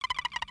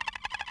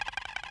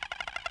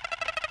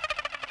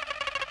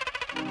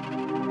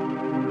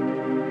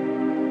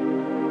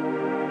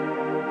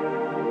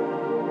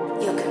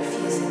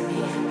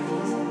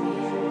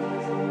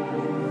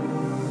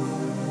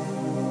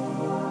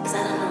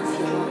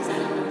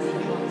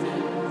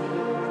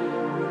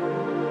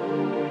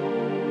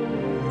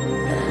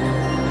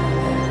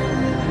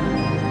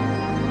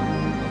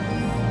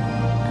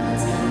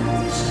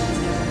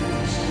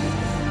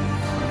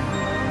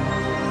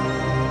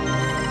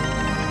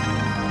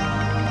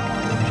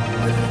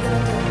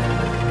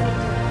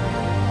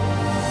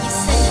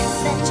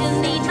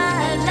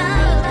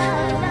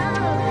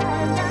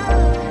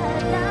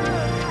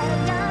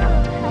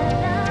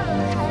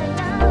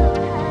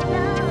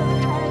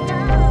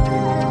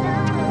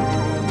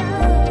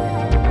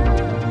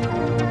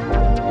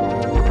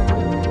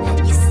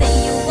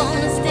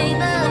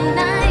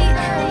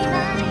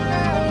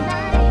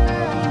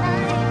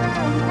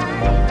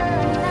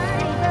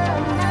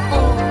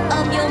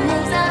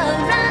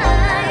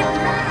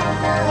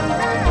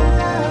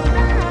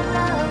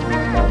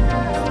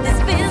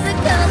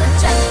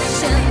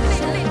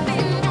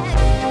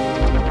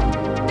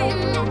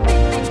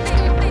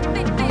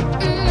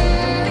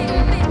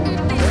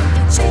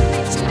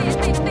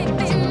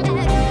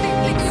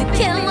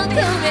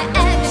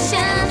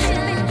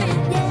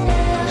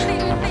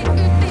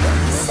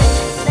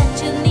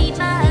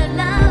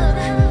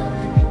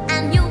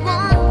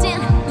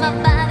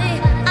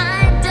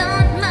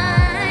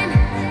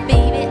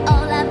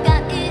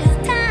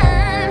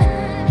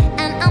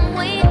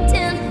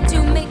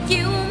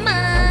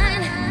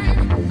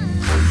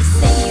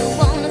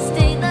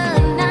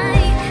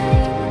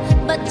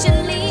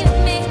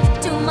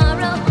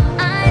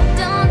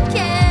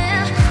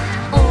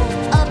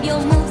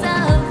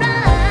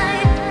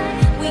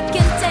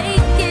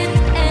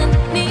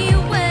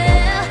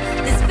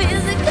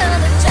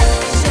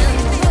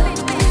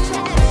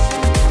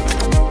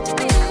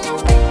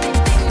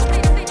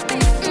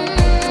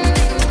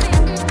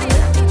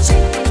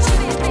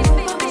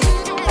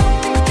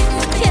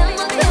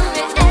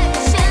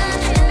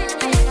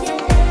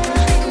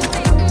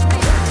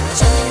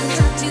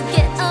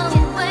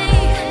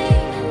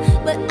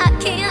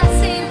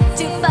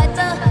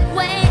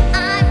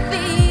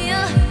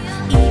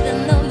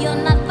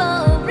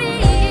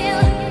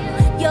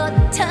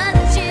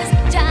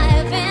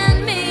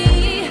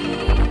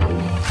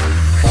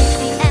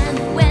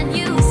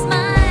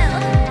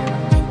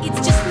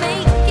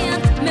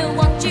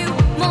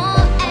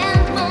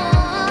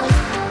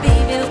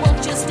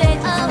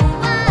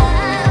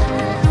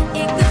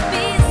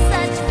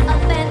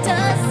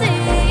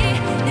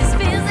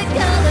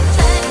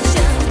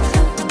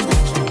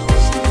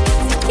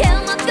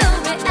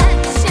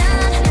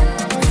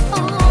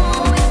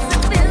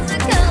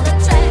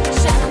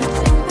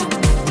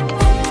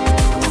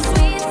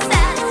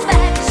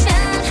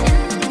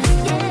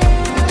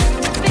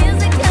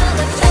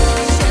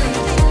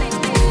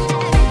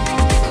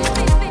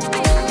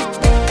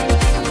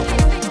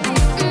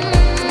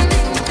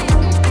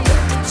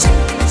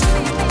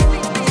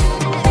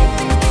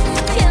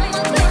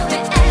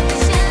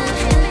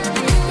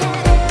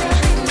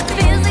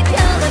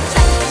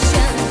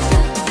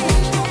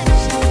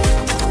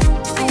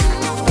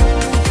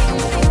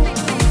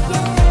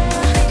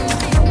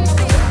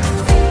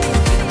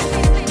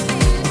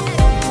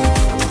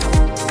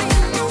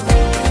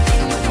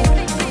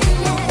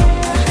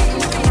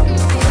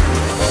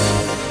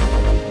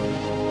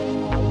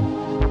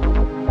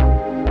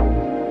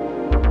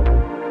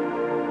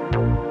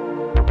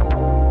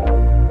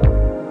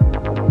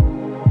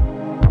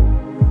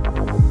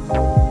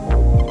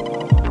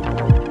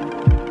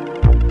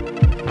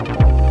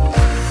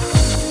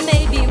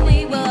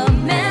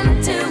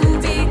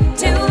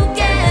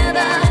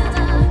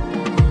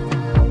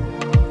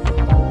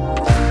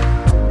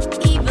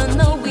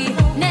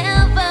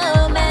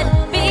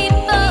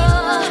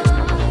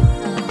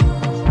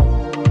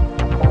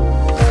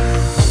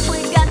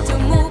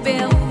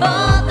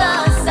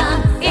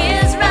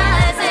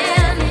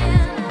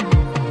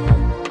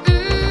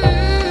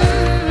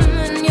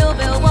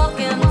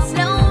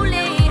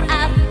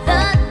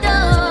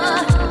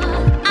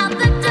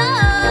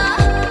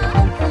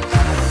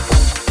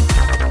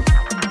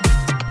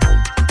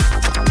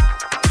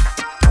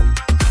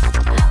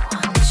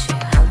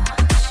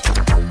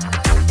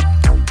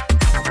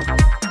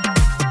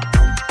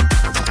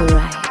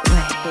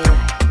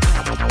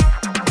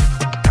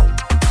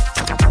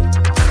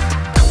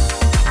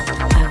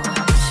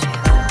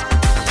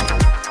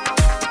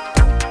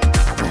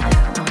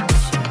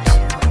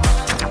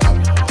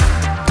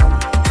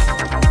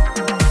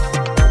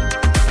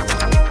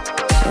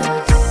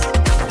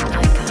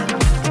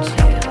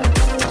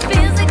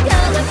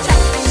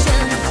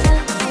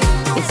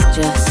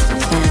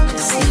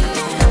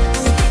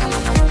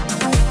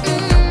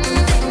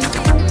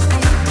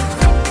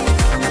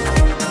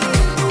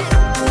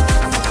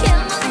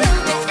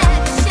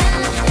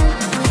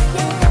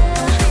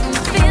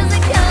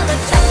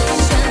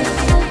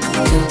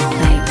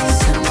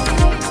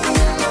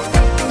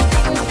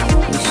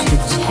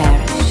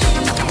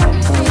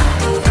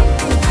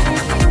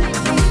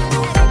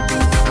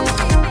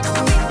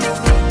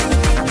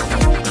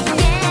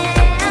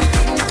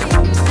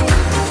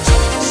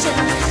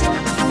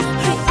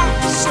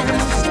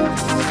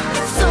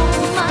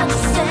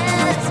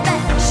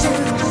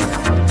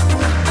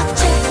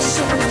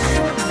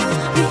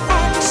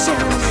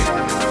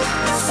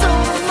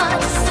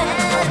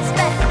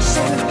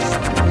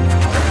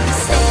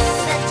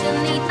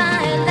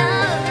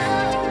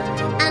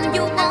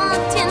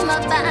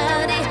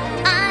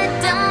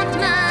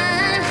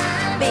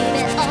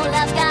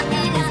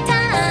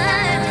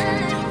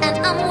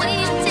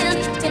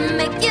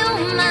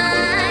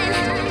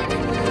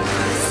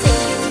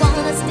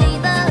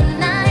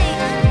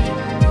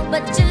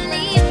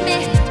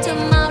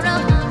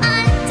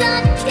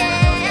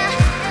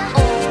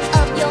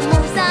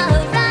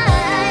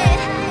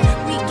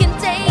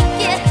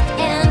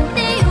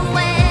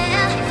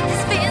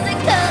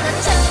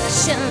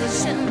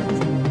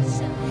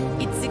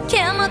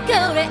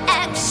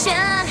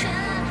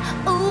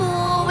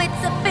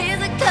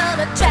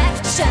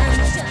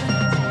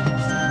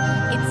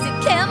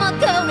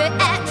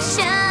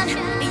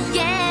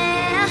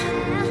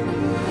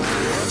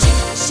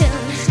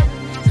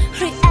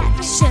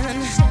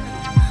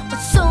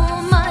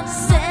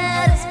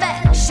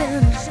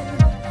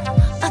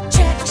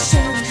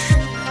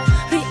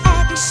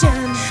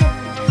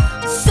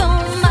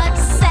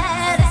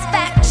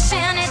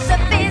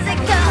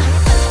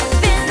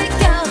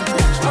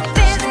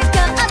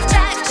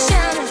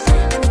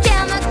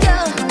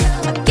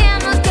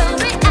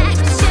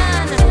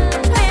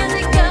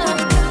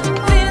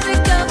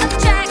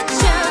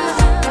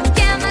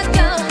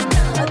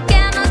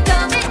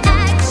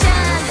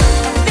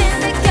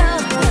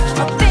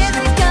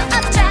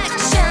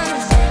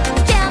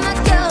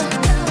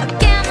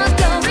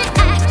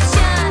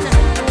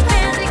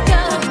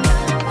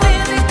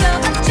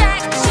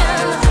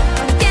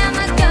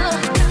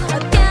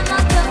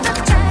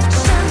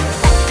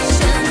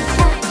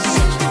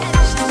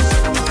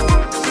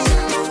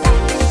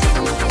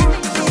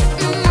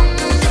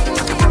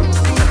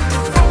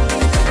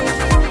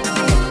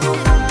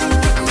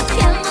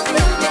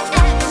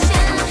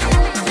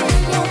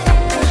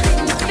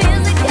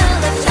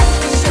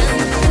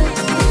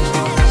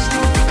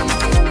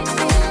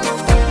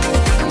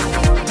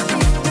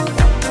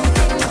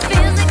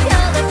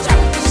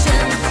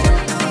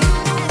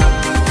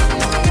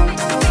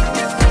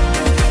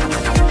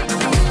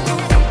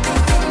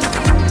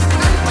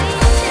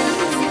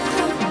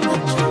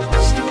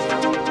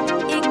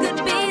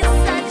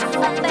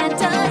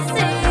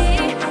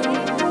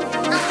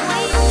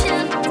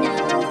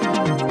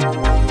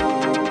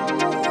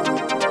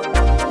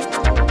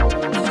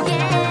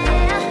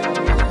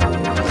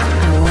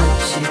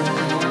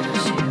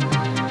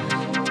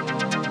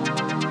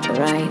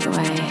right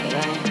way.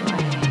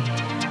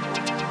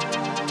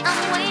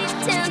 I'm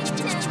waiting,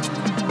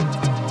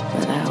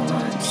 but I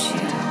want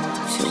you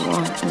to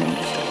want me.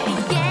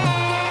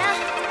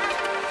 yeah.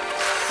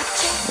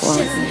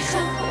 Want me.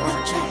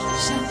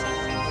 Attraction,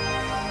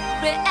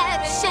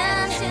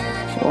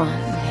 reaction,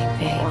 Want me,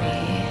 baby.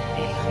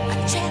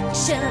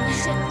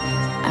 attraction,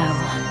 I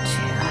want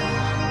you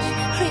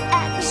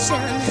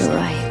reaction, the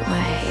right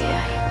way.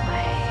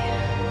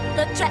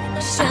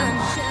 attraction,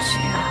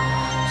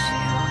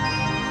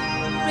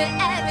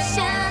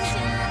 reaction,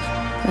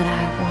 But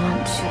I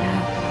want you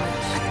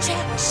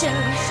attraction,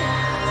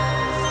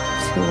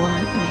 to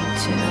want me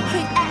too.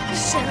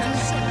 reaction.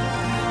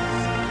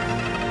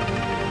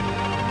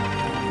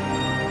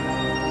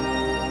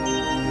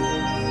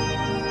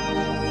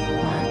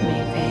 Want me,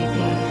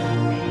 baby.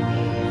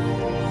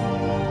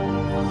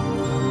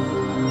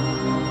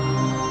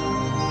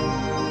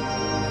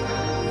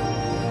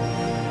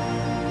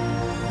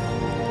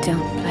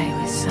 Don't play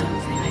with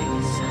something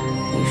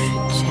you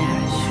should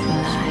cherish for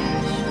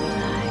life.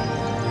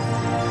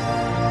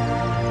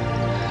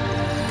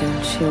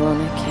 Don't you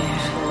wanna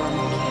care?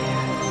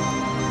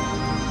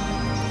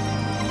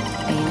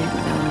 Ain't it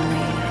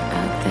lonely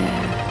out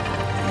there?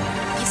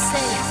 You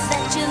say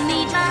that you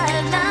need my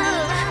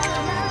love.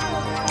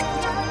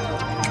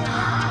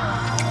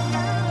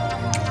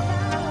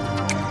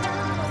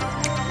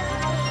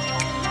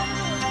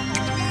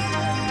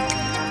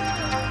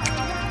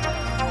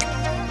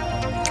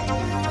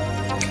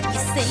 You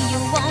say you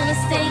wanna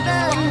stay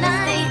the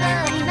night.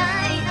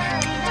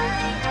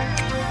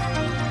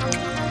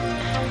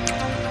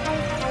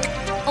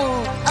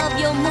 All of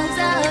your moves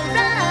are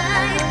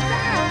right.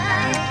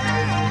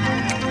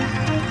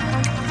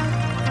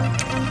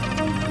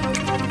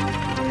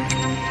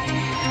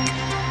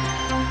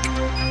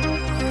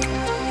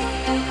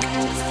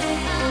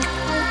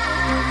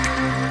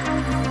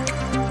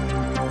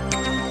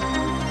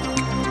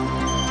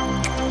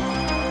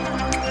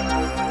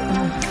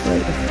 I'm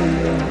afraid of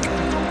the world.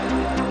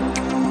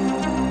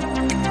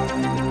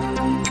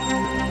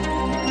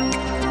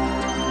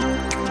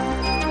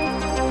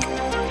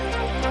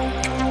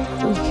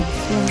 We can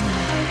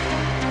fly.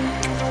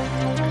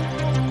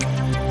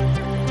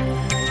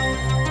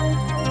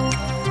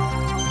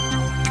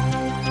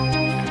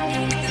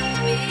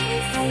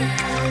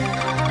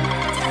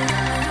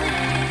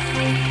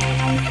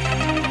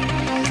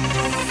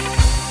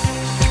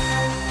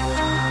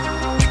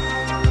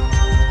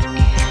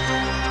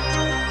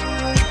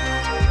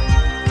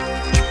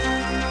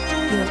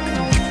 You're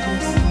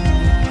confusing me.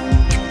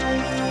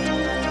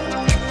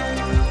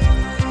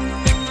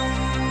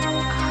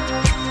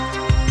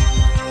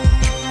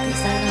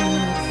 'Cause I don't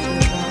know if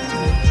you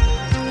want me.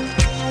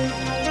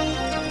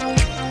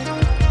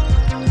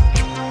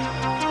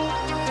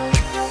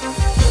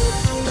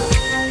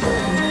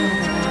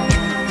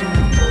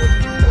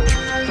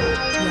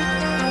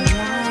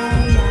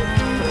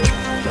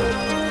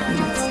 And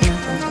it's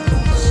nothing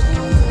but a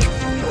shame.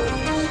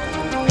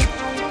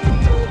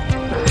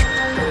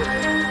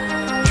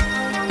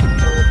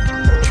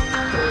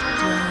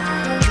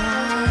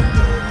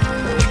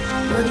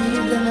 What are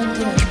you gonna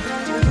do?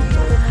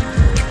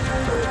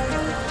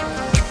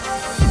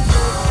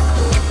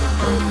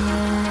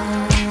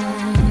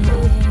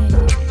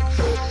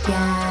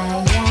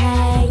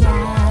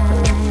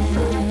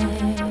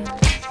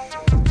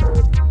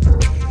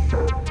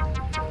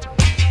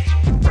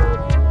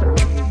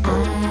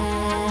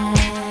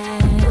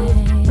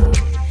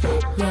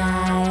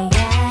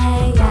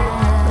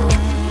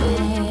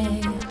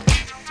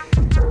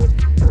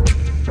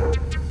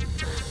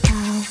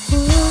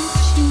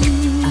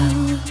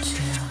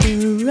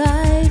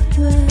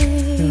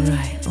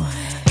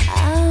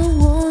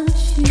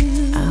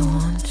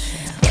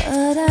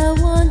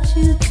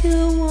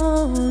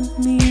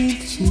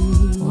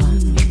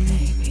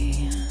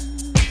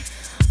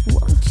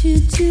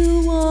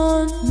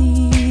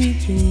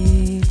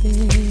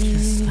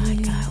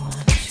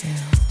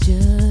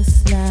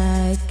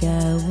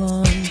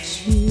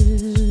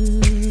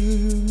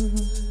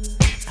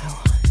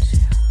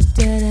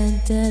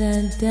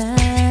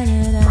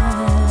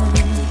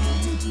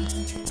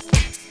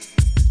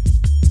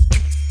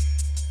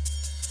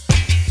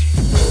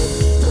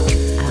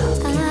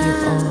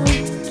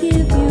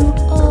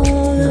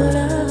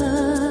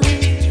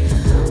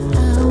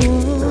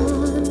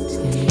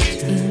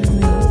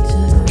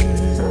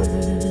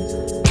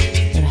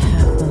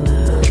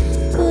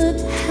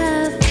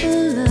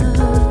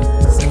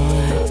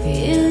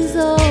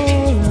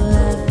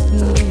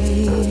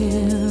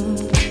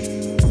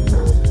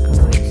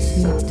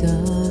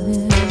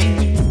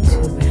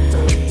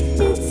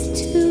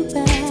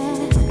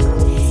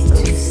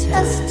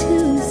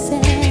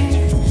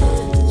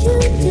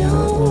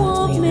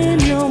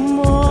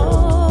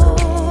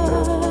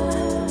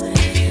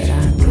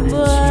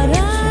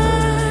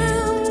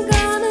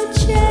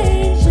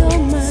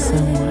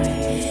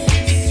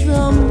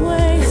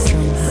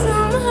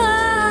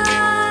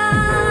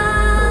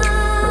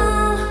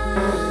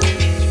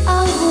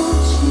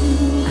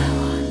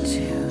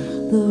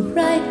 The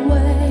right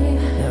way.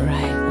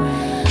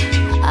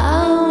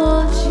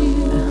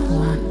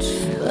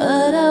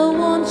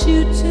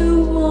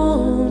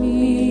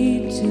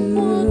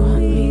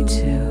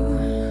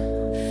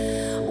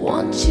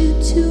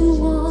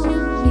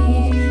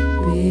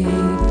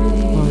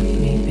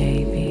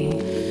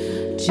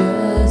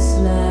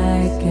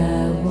 like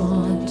I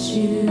want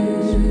you.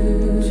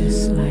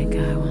 Just like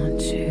I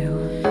want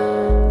you.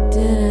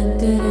 Dun,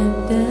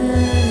 dun, dun,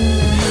 dun.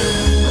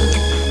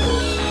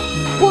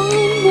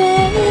 One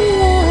way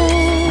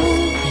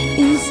love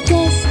is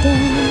just a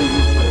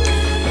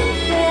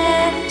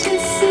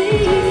fantasy.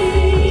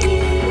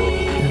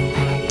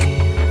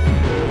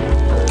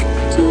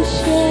 To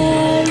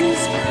share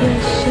is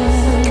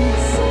precious,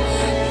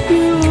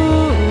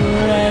 pure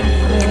and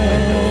fair.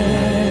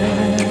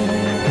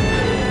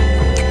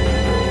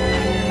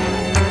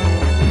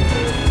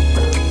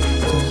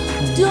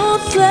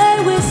 Don't play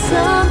with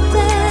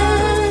something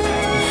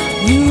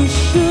you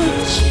should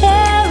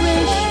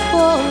cherish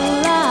for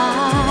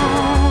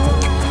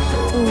life.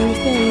 Oh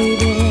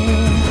baby,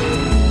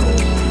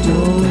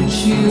 don't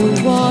you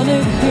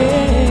wanna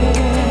care?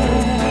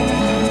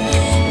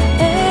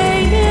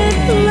 Ain't it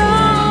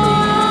lonely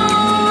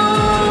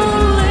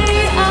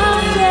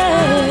out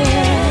there?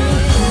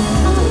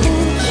 I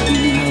want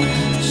you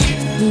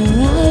the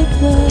right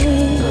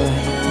way.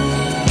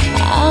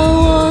 I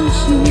want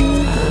you,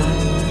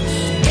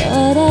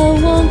 but I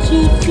want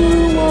you to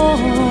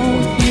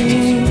want me.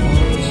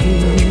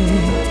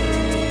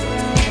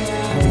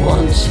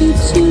 Want you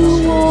to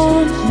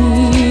want me,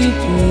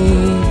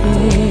 baby.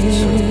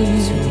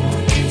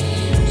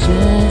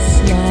 Just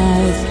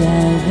like I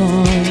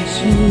want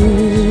you.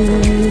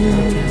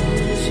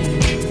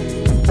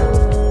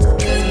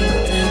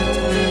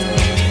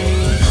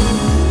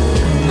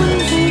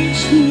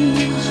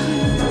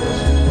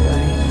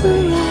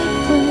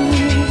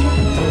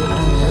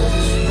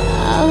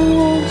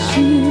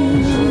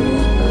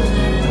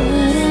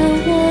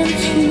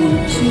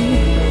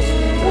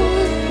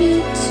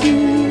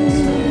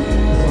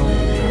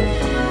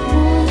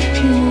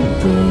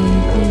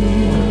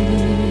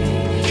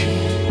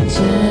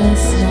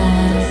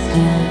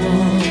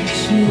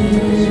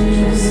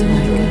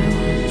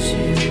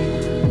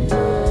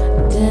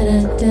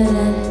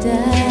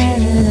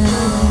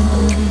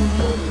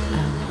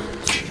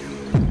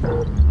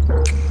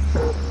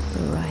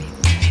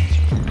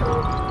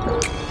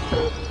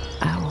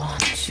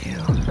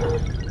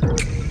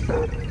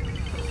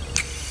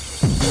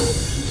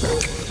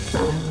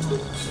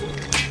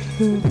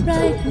 The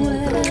right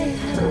way,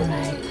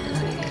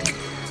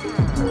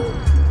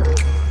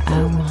 I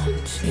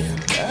want you,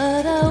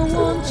 but I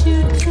want you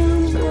to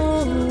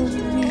want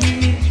me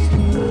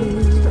too.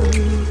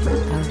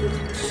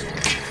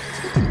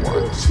 I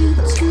want you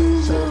to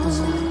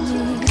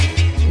want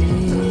me,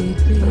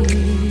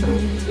 baby.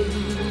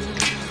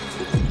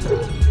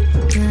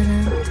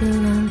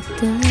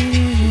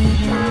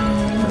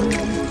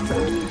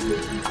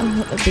 I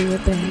wanna be a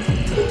baby.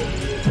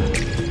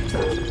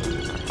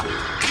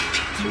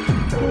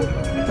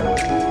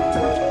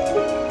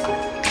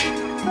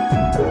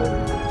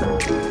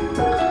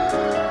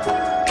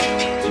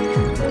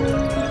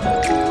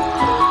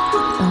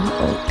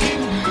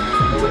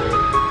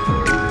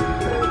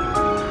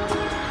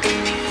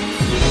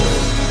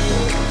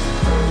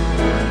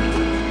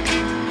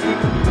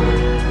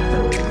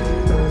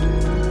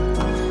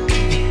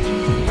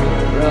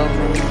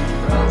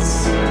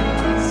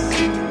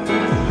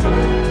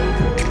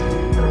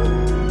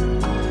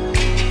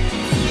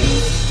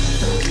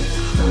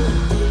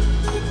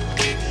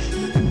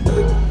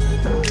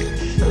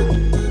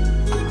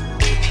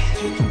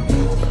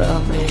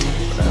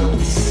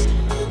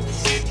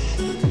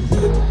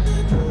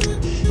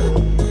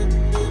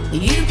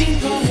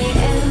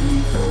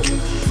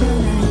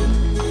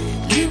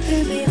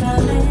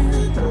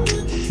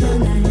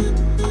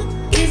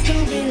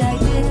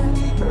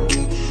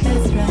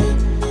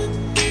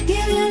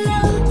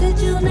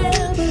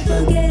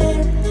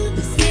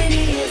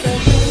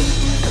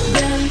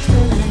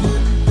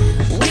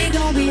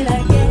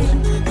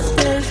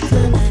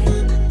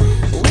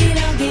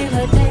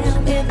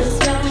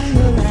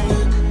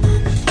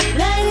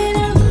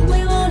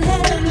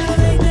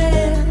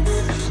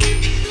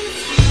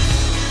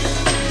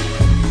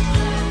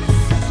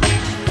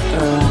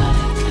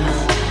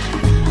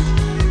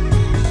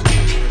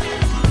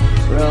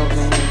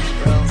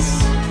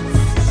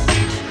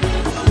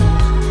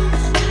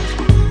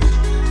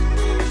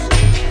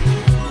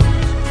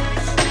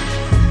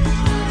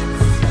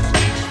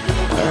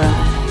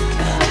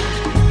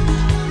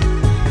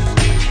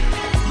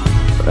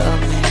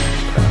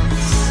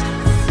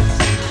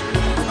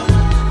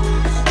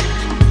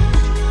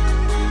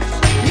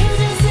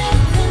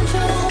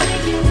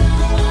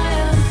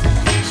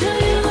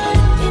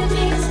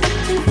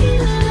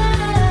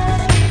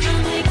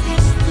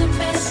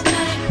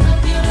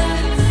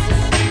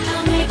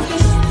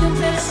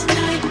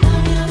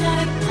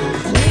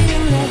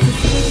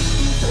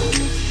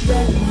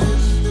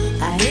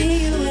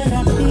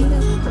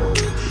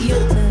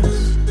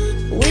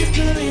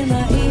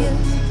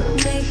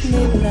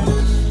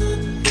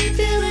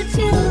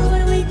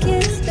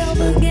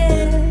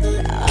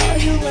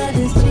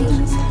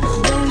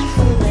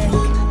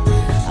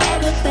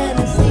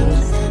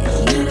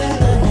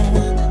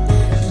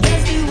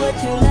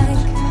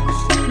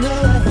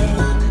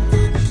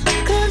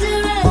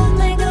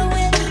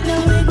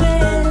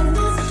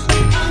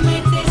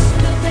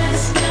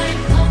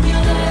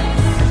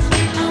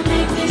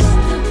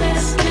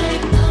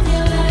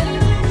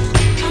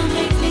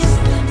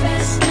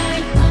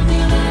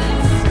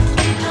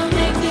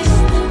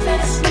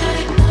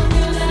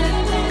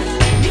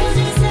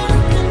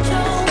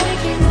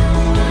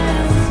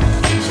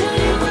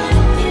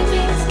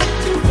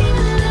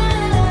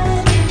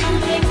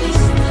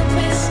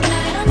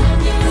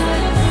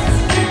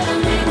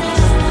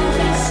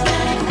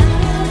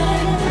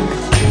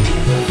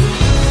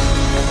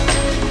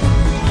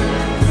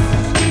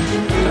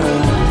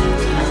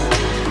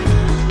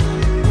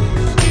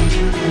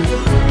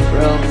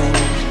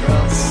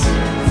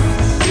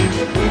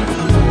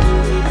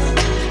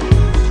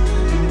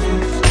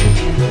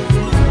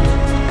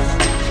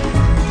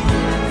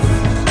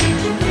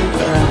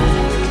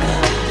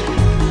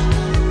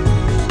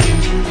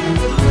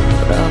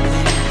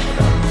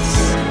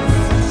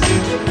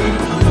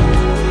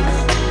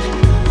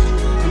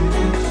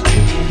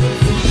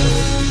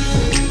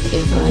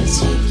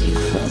 you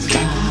from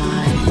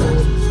behind.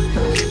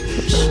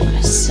 Push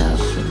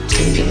myself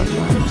into your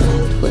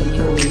mind when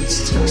you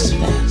least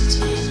expect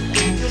it.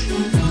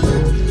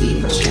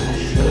 You try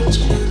to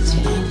reject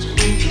it.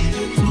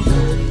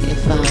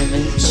 If I'm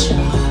in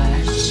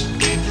charge,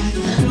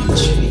 I'm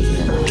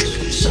treated like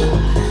a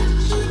child.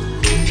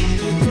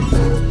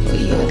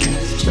 Will you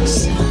let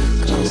yourself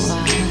go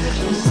wild?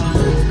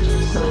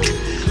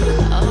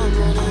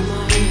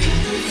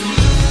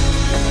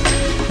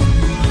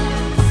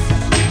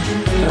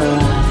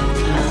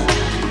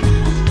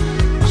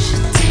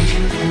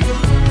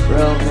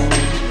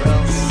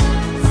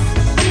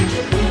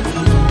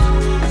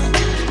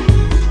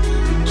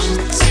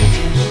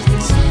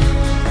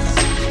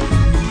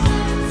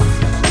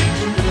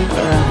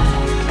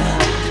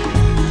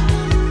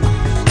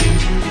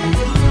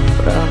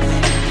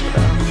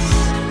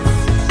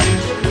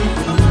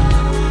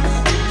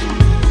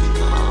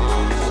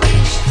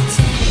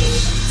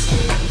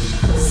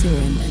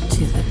 Surrender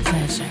to the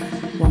pleasure,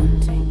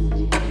 wanting.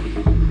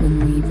 When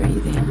we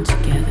breathe in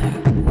together,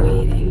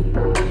 waiting.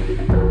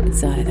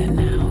 It's either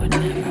now or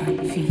never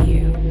for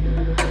you.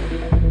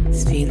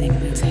 This feeling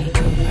will take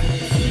over.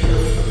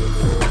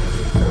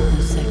 No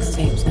sex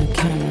tapes, no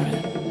camera,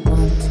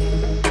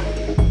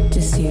 wanting.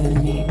 Just you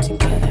and me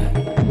together,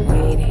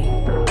 waiting.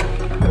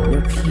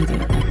 Repeat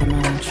it like a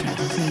mantra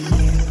for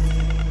you.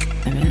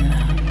 I'm in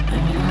love,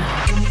 I'm in love.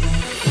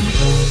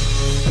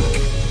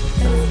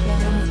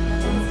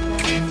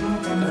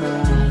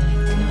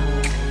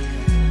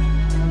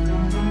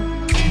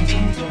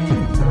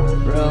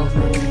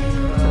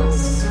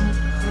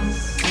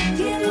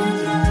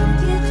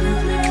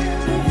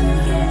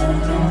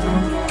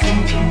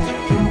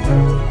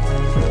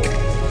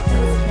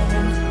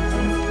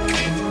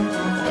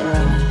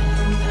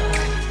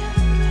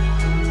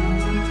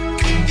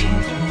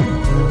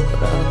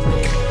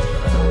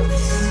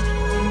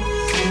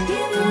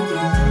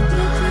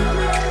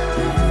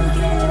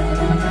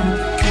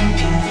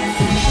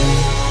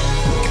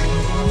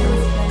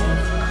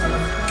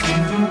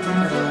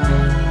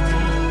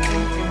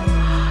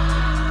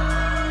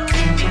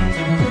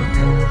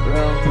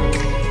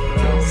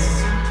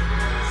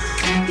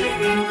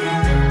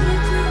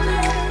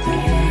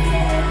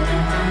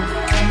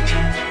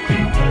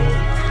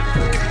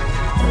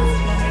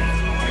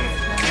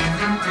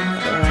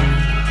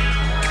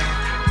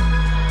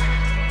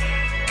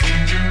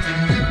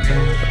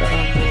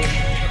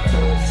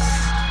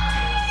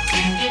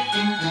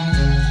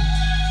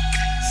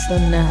 So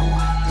now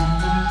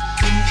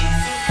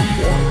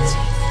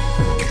wanting,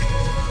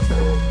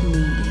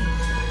 needing,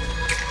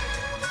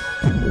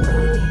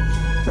 waiting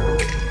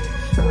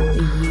for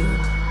you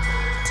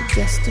to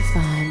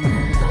justify my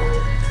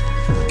love.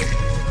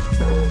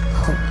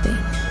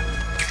 Hoping,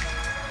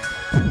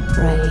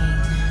 praying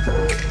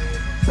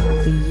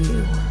for you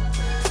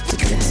to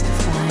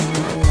justify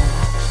my love.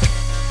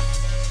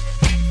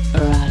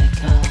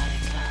 Erotica,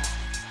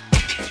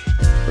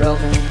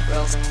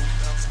 romance,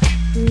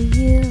 for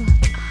you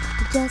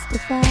to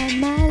justify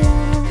my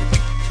love,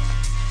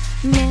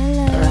 my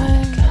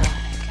love,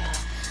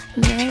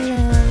 my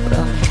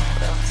love,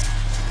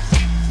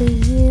 for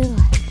you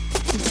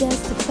to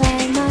justify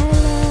my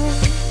love.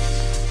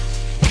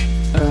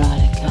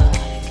 Erotica,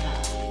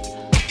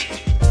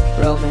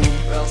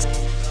 romance,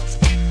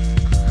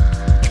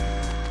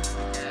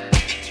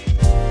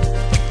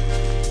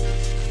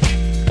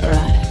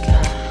 erotica,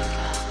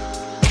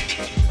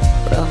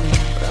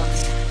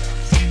 romance.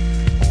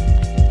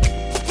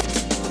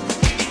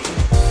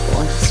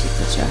 Once you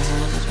put your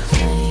hand in the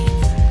flame,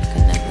 it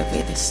can never be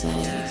the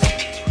same.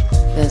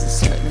 There's a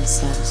certain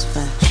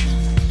satisfaction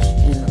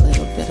in a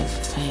little bit of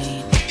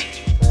pain.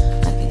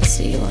 I can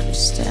see you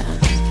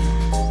understand,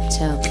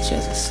 tell that you're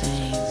the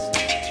same.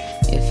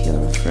 If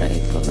you're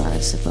afraid, we'll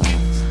rise above.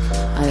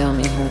 I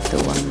only hurt the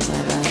ones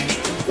I love.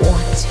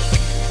 Wanting,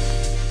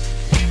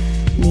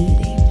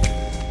 needing,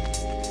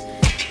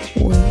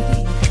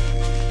 waiting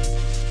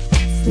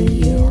for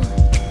you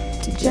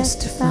to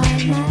justify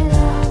my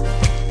love,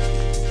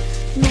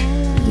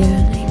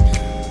 yearning,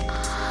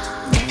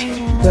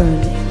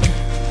 burning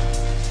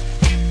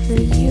for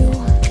you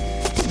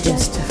to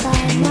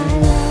justify my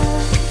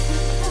love.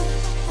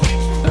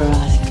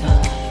 Erotica,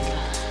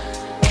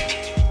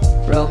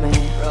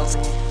 romance,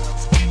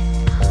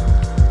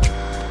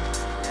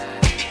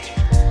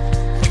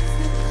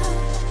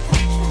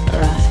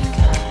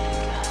 erotica,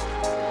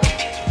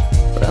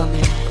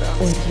 romance.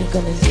 What are you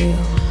gonna do?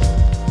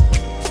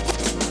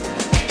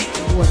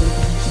 What are you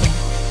gonna do?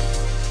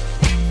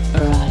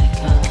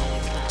 Erotica,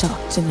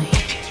 talk to me.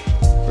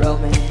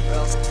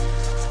 Romance,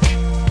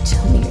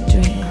 tell me your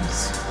dreams.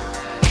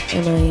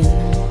 Am I in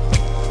them?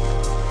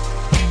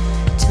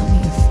 Tell me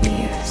your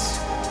fears.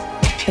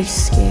 Are you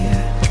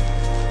scared?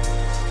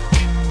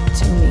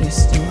 Tell me your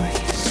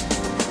stories.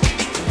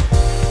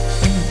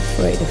 I'm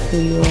afraid of who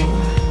you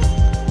are.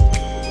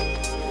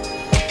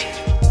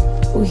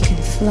 We can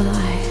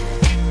fly.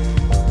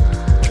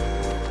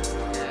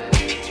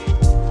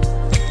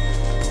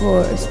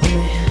 Poor is the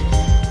man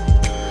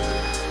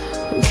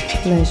whose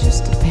pleasures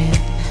depend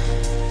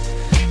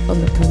on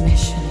the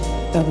permission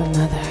of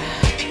another.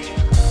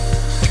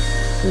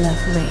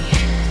 Love me.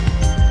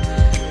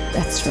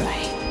 That's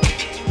right.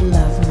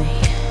 Love me.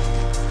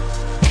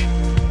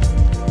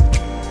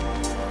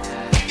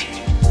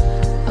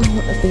 I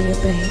wanna be a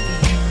baby.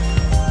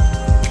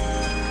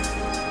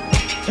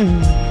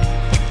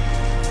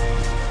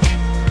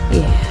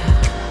 Yeah.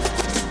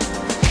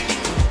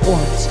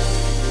 Wanting,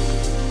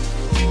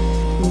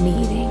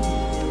 needing,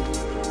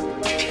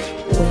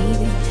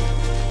 waiting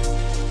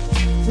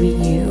for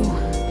you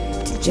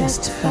to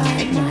justify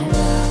my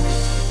love.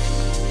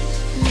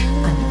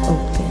 I'm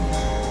open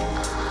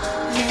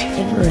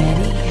and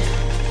ready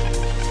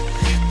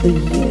for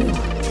you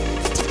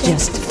to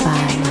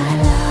justify my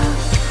love.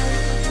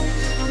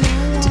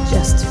 To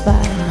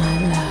justify my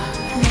love.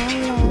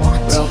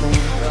 Wanting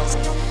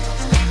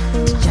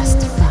to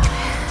justify.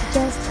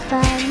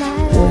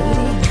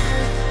 Waiting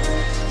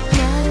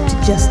to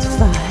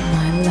justify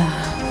my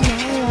love.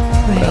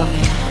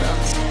 Praying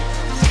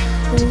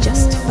to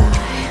justify.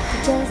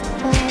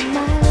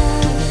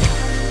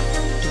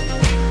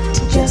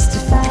 To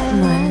justify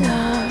my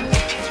love.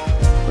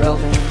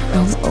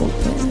 I'm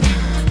open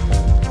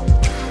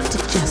to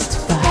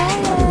justify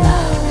my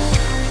love.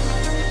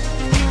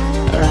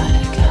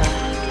 Erotica.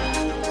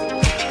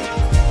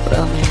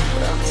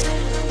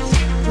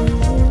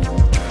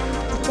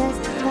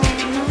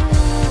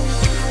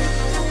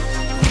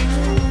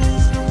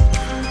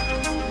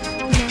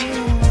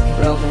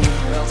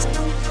 Romance.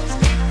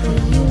 For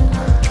you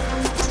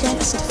to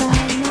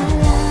justify my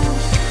love.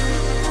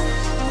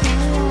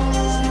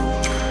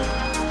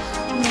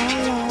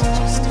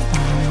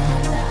 Justify my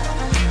love.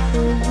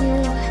 For you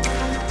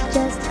to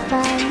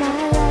justify my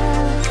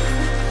love.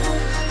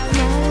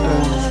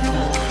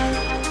 Erotica.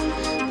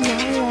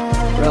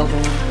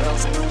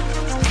 Romance.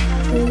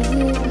 For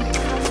you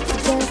to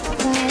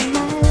justify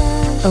my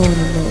love. I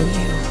wanna know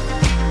you.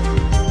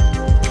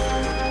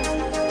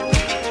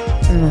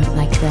 Not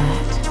like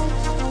that.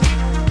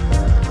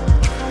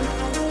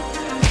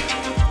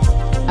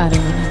 I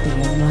don't wanna be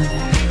your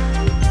mother.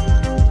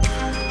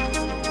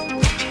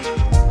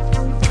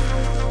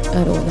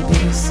 I don't wanna be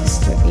your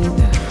sister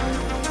either.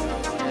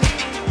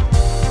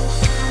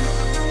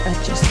 I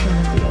just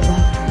wanna be a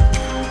lover.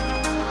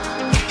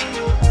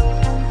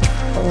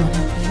 I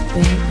wanna be a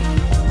baby.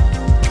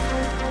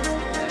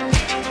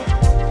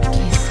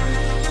 Kiss me.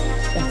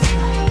 That's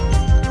right.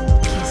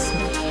 Kiss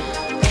me.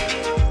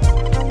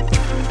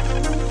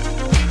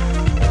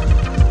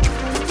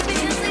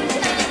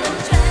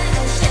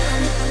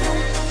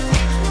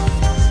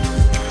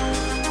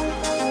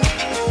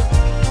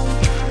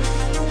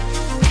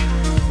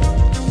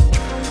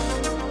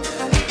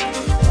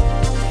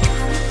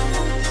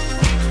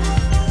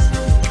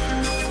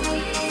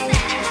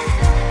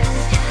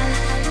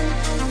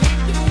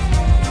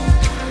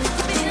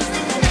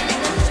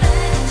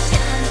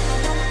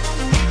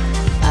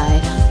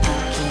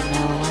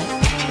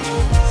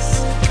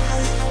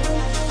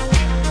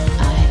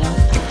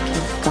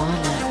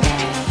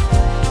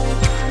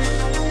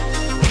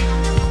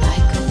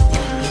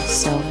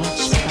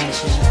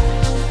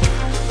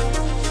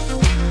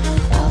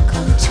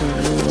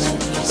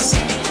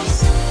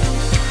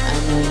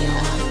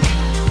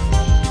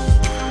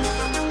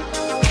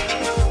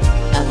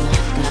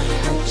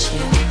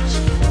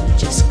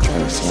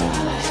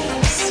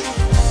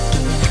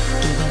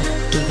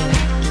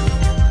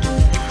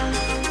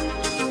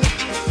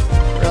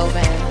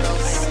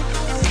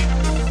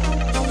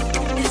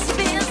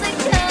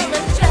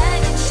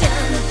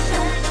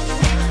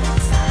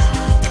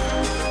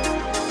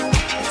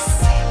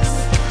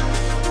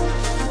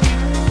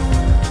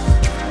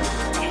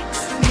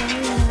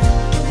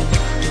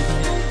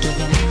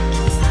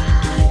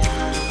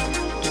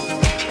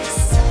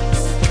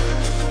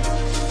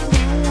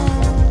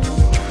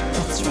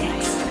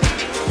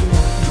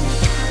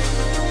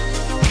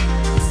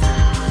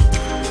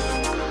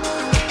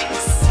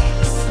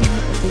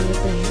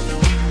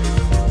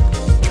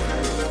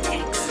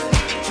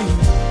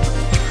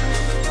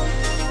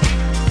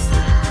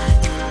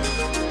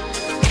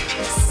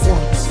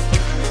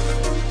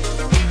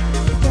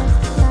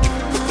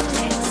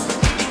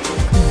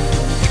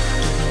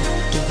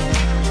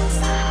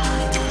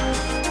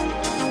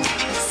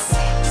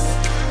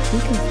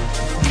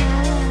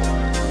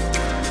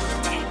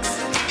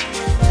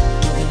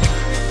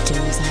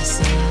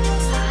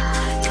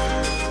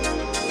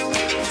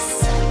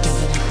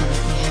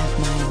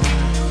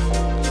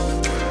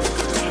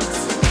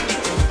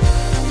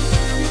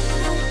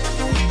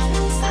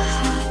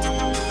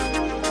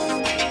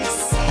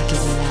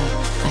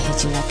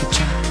 you like a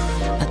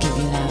drug. I'll give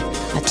you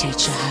love. I'll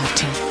teach you how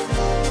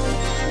to.